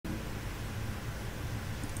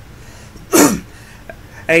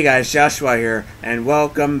Hey guys, Joshua here, and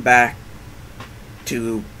welcome back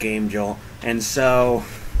to Game Jolt. And so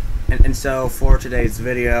for today's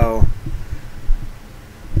video,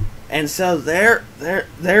 there's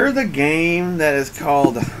the game that is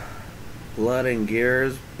called Blood and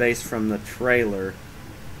Gears, based from the trailer.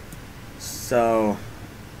 So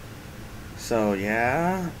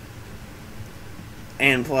yeah,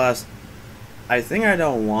 and plus, I think I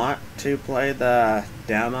don't want to play the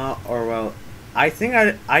demo, or well, I think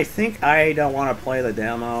I don't want to play the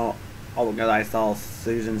demo. Oh, because I saw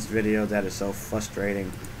Susan's video that is so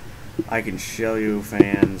frustrating. I can show you,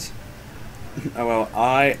 fans. Oh, well,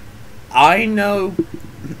 I know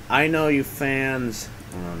you fans.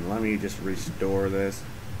 Let me just restore this.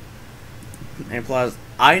 And plus,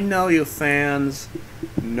 I know you fans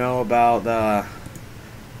know about the.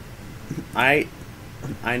 I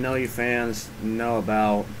know you fans know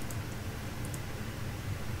about.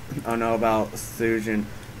 I know about Susan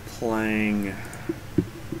playing.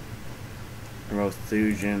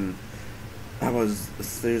 Susan. I was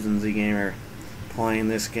Susan Z Gamer playing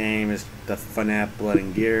this game. Is the FNAF Blood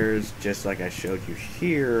and Gears, just like I showed you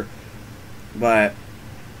here, but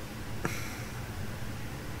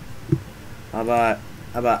I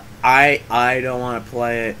don't want to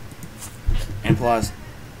play it, and plus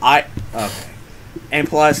I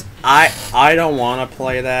don't want to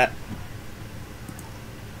play that.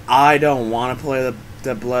 I don't want to play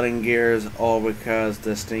the Blood and Gears, all because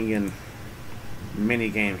the stinking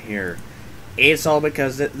minigame here. It's all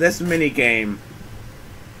because this minigame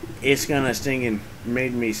is gonna stinking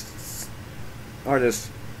made me, so this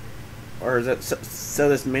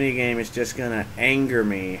minigame is just gonna anger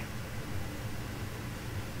me.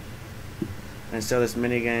 And so this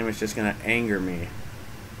minigame is just gonna anger me.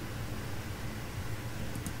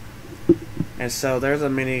 And so there's a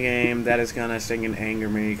minigame that is gonna sing and anger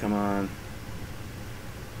me. Come on.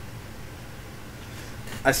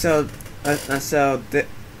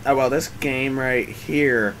 Well, this game right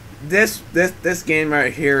here, this game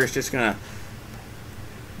right here is just gonna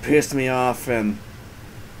piss me off and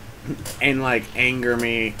like anger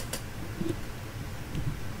me.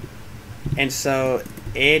 And so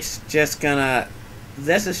it's just gonna,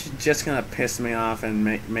 this is just gonna piss me off and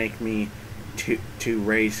make me to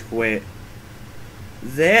rage quit.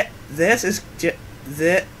 This is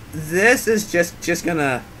just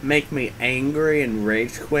gonna make me angry and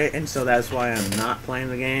rage quit, and so that's why I'm not playing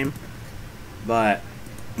the game. But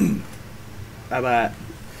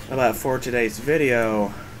for today's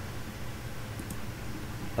video,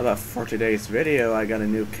 I got a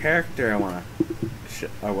new character I wanna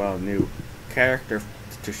new character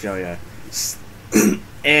to show you.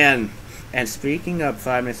 and speaking of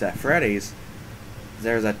 5 Nights at Freddy's,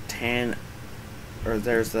 there's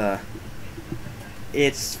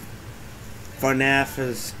it's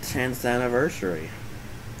FNAF's 10th anniversary.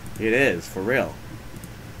 It is for real.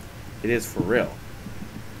 It is for real.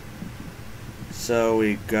 So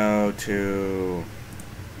we go to,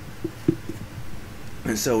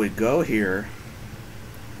 and so we go here.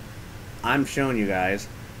 I'm showing you guys.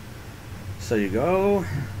 So you go,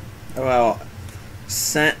 well,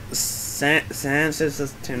 since it's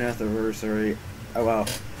the 10th anniversary,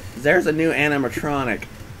 there's a new animatronic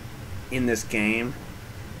in this game.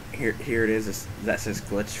 Here it is. That says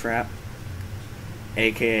Glitch Trap,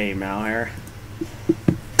 aka Malhare.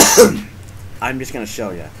 I'm just gonna show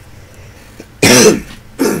you.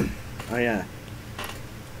 Oh yeah.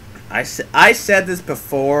 I said this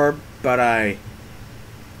before, but I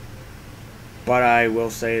will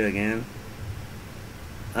say it again.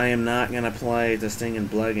 I am not gonna play this thing in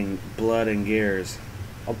Blood and Gears,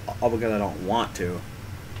 all because I don't want to.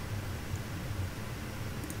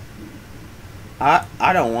 I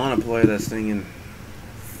don't want to play this thing in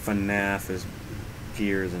FNAF as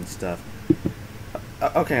Gears and stuff.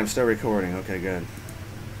 Okay, I'm still recording. Okay, good.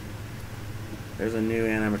 There's a new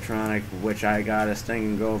animatronic, which I got this thing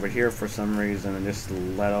and go over here for some reason and just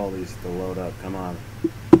let all these load up. Come on.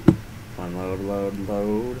 Come on, load.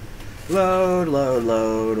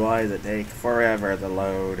 Why does it take forever to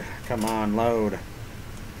load? Come on, load.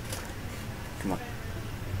 Come on.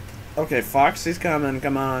 Okay, Foxy's coming.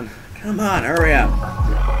 Come on. Come on, hurry up.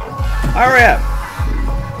 Hurry up.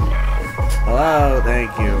 Hello, thank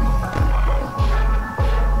you.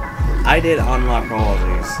 I did unlock all of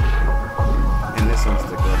these. And this one's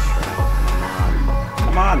the glitch trap.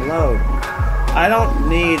 Come on, load. I don't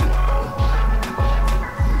need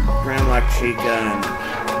Grandma Chica and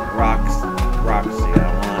Roxy. I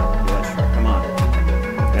want glitch trap. Come on.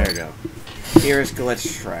 There you go. Here's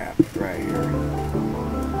glitch trap right here.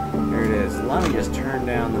 Here it is. Let me just turn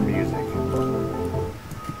down the music.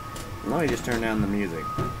 let me just turn down the music.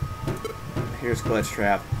 Here's Glitch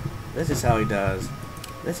Trap. This is how he does.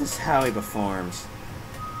 This is how he performs.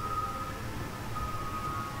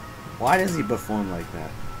 Why does he perform like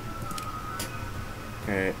that?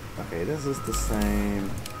 Okay, this is the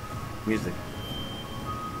same music.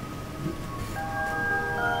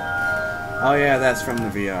 Oh yeah, that's from the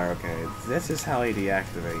VR, okay. This is how he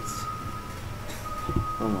deactivates.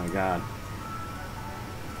 Oh my god.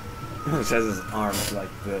 It says his arms like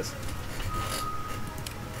this.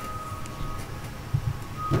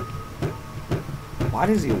 Why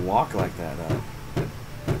does he walk like that,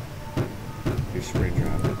 Your spring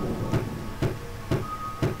drop.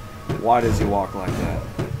 Why does he walk like that?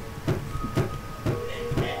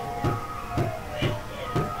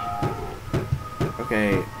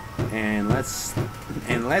 Okay, and let's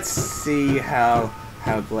see how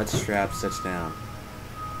Glitch Trap sits down.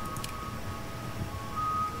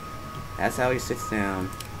 That's how he sits down.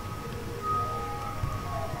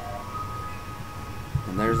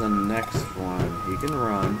 And there's the next one. He can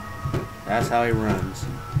run. That's how he runs.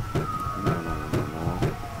 No.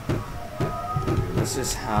 This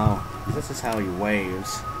is how he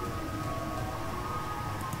waves.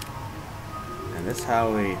 And this is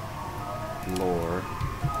how he lore.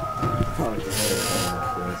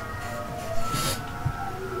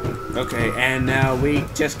 Okay, and now we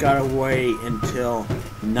just gotta wait until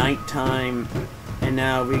nighttime. And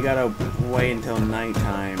now we gotta wait until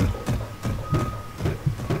nighttime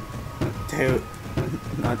to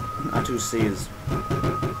not to see his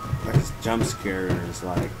jump scares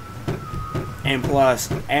like. And plus,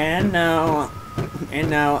 and now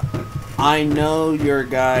I know you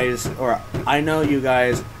guys are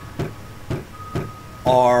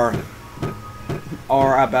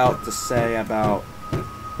about to say about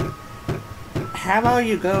how about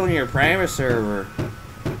you go in your private server?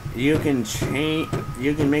 You can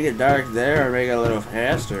make it dark there or make it a little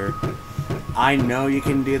faster. I know you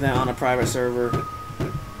can do that on a private server,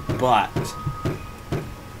 but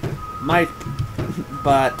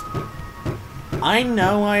I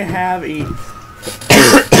know I have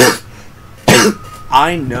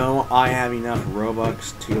I know I have enough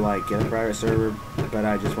Robux to like get a private server, but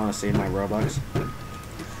I just want to save my Robux.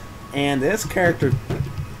 And this character,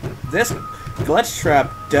 this Glitch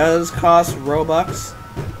Trap does cost Robux,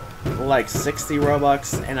 like 60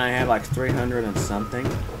 Robux, and I have like 300 and something.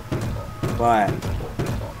 But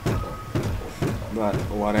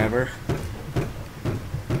whatever.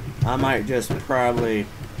 I might just probably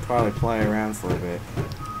play around for a bit.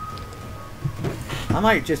 I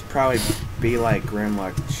might just probably be like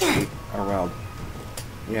Grandma Chica, or well,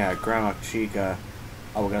 yeah, Grandma Chica,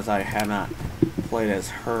 because I have not played as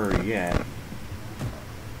her yet.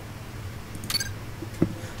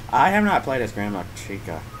 I have not played as Grandma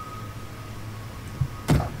Chica.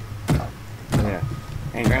 Yeah,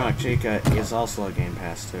 and Grandma Chica is also a Game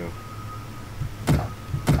Pass too.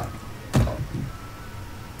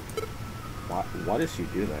 Why does she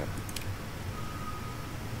do that?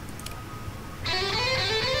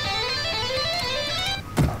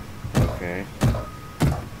 Okay.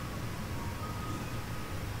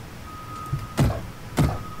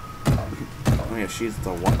 Oh yeah, she's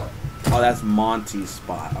the one. Oh, that's Monty's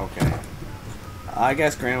spot. Okay. I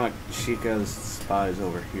guess Grandma Chica's spot is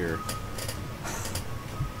over here.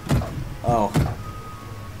 Oh.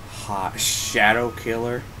 Hot Shadow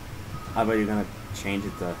Killer. I bet you're gonna change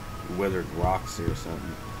it to Withered Roxy or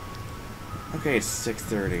something. Okay, it's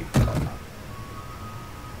 6:30.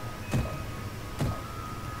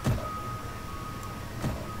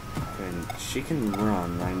 Okay, she can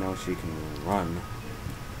run. I know she can run.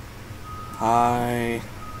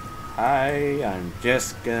 I'm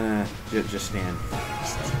just gonna just stand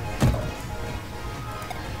fast.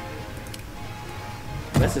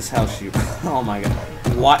 This is how she. Oh my god!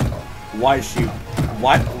 What? Why does she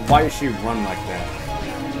run like that?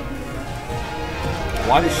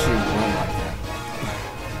 Why does she run like that?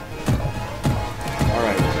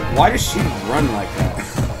 Alright, why does she run like that?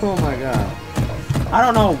 Oh my god. I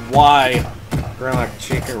don't know why Grandma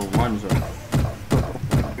Chica runs like that.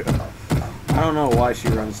 I don't know why she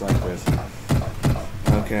runs like this.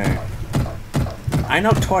 Okay. I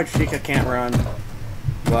know Toy Chica can't run,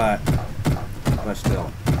 but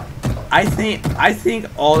still. I think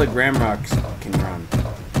all the Gramrocks can run.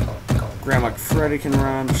 Grandma Freddy can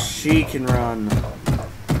run, she can run,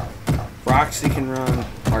 Roxy can run,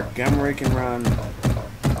 Montgomery can run.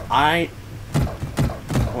 I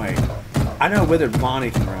know Withered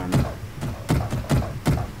Bonnie can run.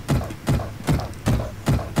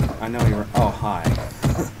 I know you're. Oh, hi.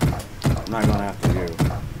 I'm not going after you.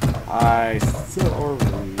 I'm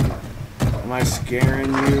Am I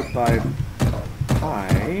scaring you by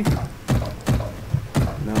pie?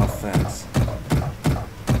 No offense.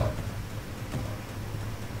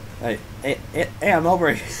 Hey, I'm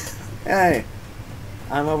over here. Hey,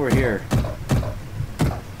 I'm over here.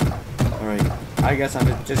 Alright, I guess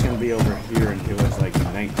I'm just gonna be over here until it's like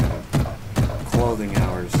nighttime. Clothing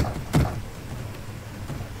hours.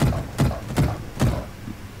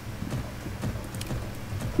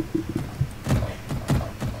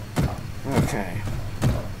 Okay.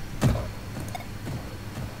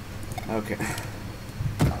 Okay.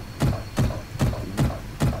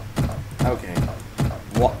 Okay.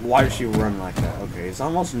 Why does she run like that? Okay, it's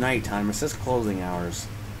almost nighttime. It says closing hours.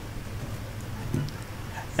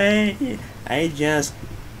 Hey, I just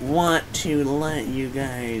want to let you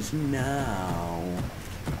guys know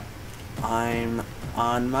I'm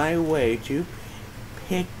on my way to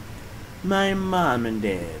pick my mom and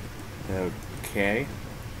dad. Okay.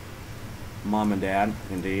 Mom and dad,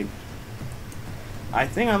 indeed. I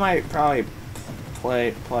think I might probably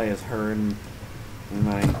play as her in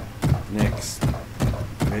my next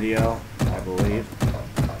video, I believe.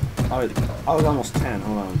 I was almost 10,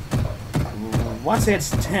 hold on. Once it's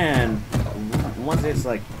 10, once it's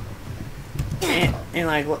like, and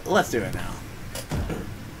like, let's do it now.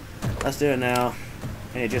 Let's do it now.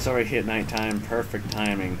 And it just already hit nighttime, perfect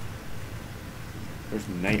timing. There's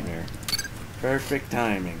Nightmare. Perfect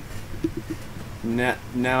timing.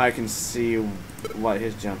 Now I can see what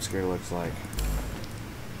his jump scare looks like.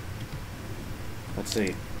 Let's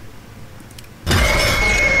see.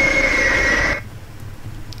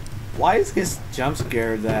 Why is his jump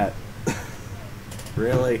scare that?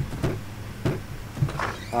 Really?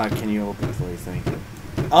 Can you open please? Thank you.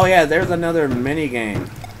 Oh yeah, there's another mini game.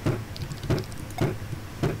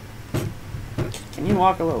 Can you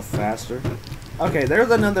walk a little faster? Okay, there's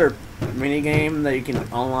another mini game that you can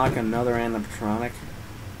unlock another animatronic.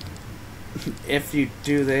 If you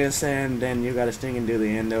do this, and then you gotta sting and do the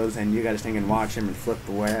endos, and you gotta sting and watch him and flip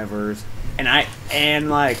the whatevers. And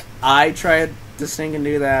I tried to sting and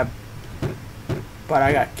do that, but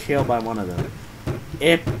I got killed by one of them.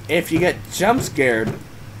 If you get jump scared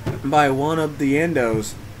by one of the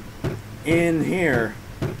endos in here,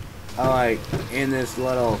 like in this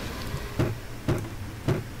little,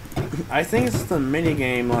 I think it's the mini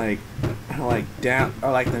game like down,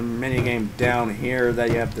 or like the mini game down here that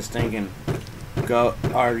you have to stink and go,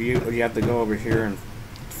 or you have to go over here and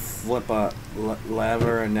flip a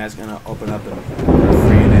lever, and that's gonna open up a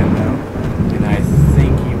free endo. And I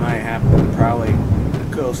think you might have to probably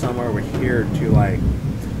go somewhere over here to like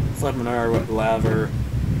flip another lever,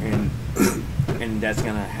 and and that's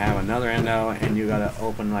gonna have another endo, and you gotta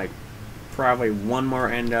open like probably one more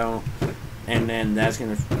endo, and then that's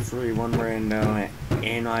gonna free one more endo,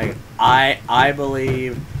 and like I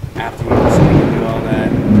believe after you do all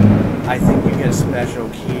that, I think you get a special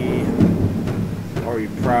key, or you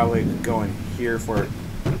probably go in here for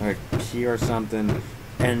a key or something,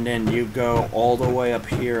 and then you go all the way up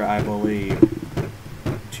here, I believe,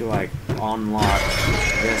 to like unlock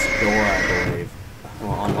this door, I believe.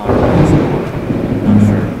 Well, unlock this door. I'm not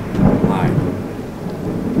sure.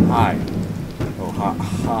 Hi. Oh,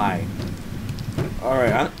 hi.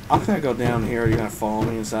 Alright, I'm gonna go down here. Are you gonna follow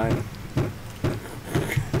me inside?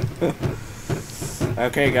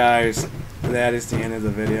 Okay, guys. That is the end of the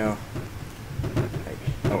video.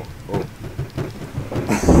 Oh. Whoa.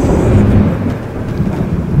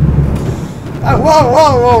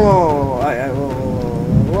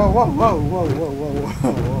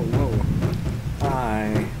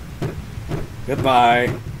 Hi. Goodbye.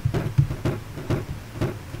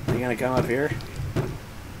 Are you gonna come up here?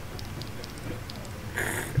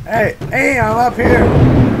 Hey, I'm up here.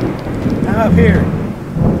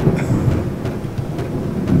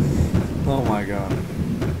 Oh my god.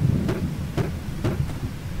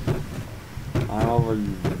 I'm over.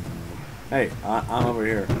 Hey, I'm over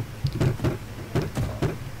here.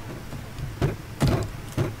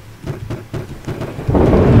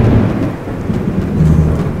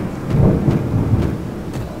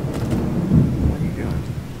 What are you doing?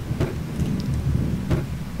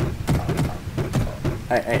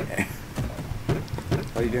 Hey.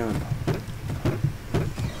 What are you doing?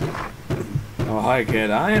 Oh, hi,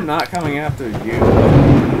 kid. I am not coming after you.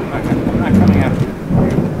 I'm not coming after you.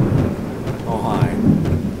 Oh, hi.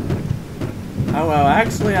 Oh, well,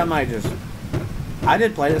 actually, I might just... I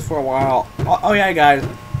did play this for a while. Oh yeah, guys.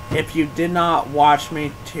 If you did not watch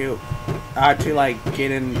me to like,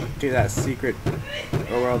 get into that secret...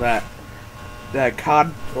 Or, well, that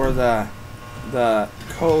COD... Or the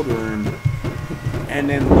code room... And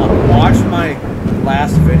then watch my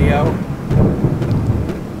last video...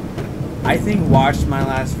 I think watch my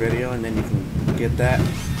last video and then you can get that.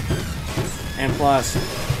 And plus,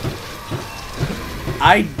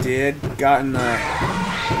 I did gotten the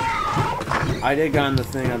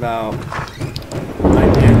thing about I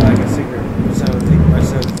did like a secret.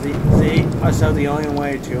 So the only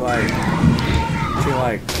way to like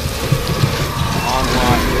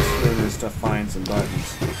unlock this room is to find some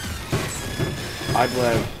buttons. I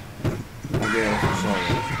believe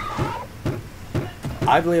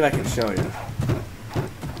I believe I can show you.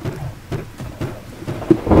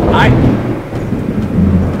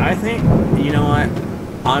 I think, you know what,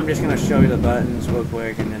 I'm just gonna show you the buttons real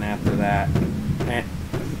quick, and then after that,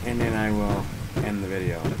 and then I will end the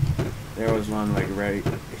video. There was one like right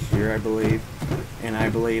here, I believe, and I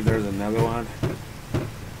believe there's another one,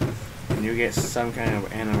 and you get some kind of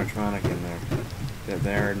animatronic in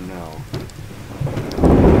there. No.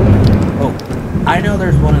 Oh, I know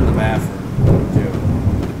there's one in the bathroom too.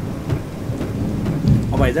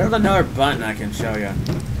 Oh wait, there's another button I can show you.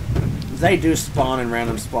 They do spawn in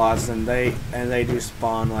random spots, and they do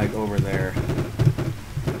spawn like over there.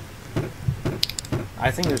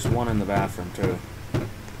 I think there's one in the bathroom too.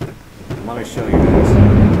 Let me show you guys.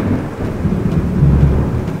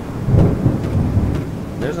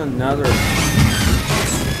 There's another.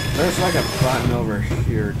 There's like a button over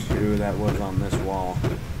here too that was on this wall.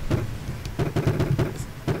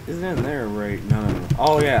 Isn't it in there right? No.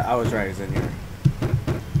 Oh yeah, I was right. It's in here.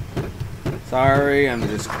 Sorry, I'm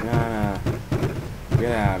just gonna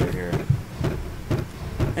get out of here.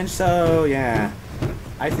 And so, yeah,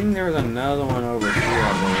 I think there was another one over here,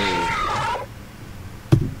 I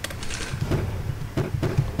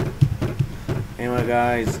believe. Anyway,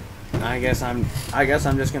 guys, I guess I'm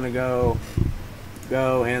just gonna go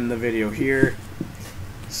end the video here.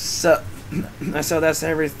 So that's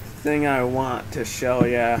everything I want to show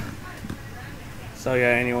ya. So yeah,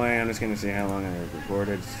 anyway, I'm just going to see how long I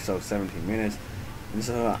recorded, so 17 minutes, and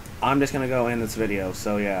so I'm just going to go end this video.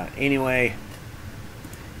 So yeah, anyway,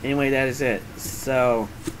 that is it. So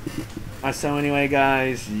anyway,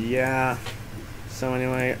 guys, yeah, so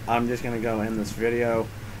anyway, I'm just going to go end this video.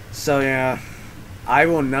 So yeah, I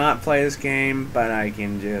will not play this game, but I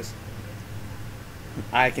can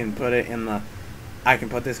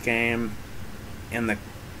put this game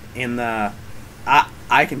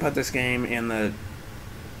I can put this game in the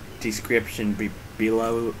description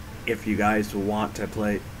below if you guys want to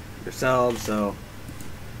play it yourselves. So,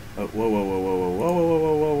 oh, whoa,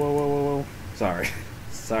 sorry.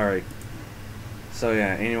 So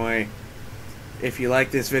yeah, anyway, if you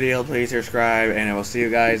like this video, please subscribe, and I will see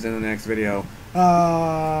you guys in the next video.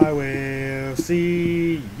 I will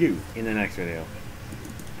see you in the next video.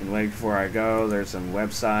 And wait, before I go, there's some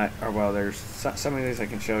website, or well, there's some of these I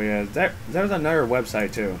can show you. There's another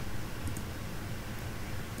website too.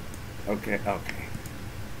 Okay.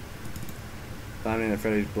 Finding the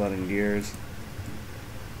Freddy's Blood and Gears.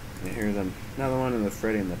 And here's another one in the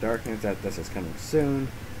Freddy in the Darkness. This is coming soon.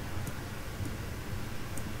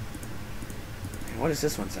 And what does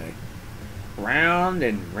this one say? Round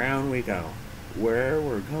and round we go. Where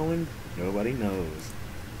we're going, nobody knows.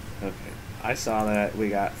 Okay. I saw that. We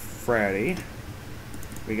got Freddy.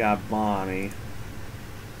 We got Bonnie.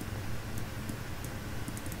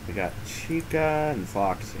 We got Chica and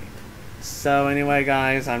Foxy. So anyway,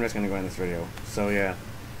 guys, I'm just going to go in this video. So yeah.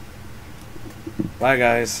 Bye,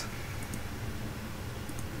 guys.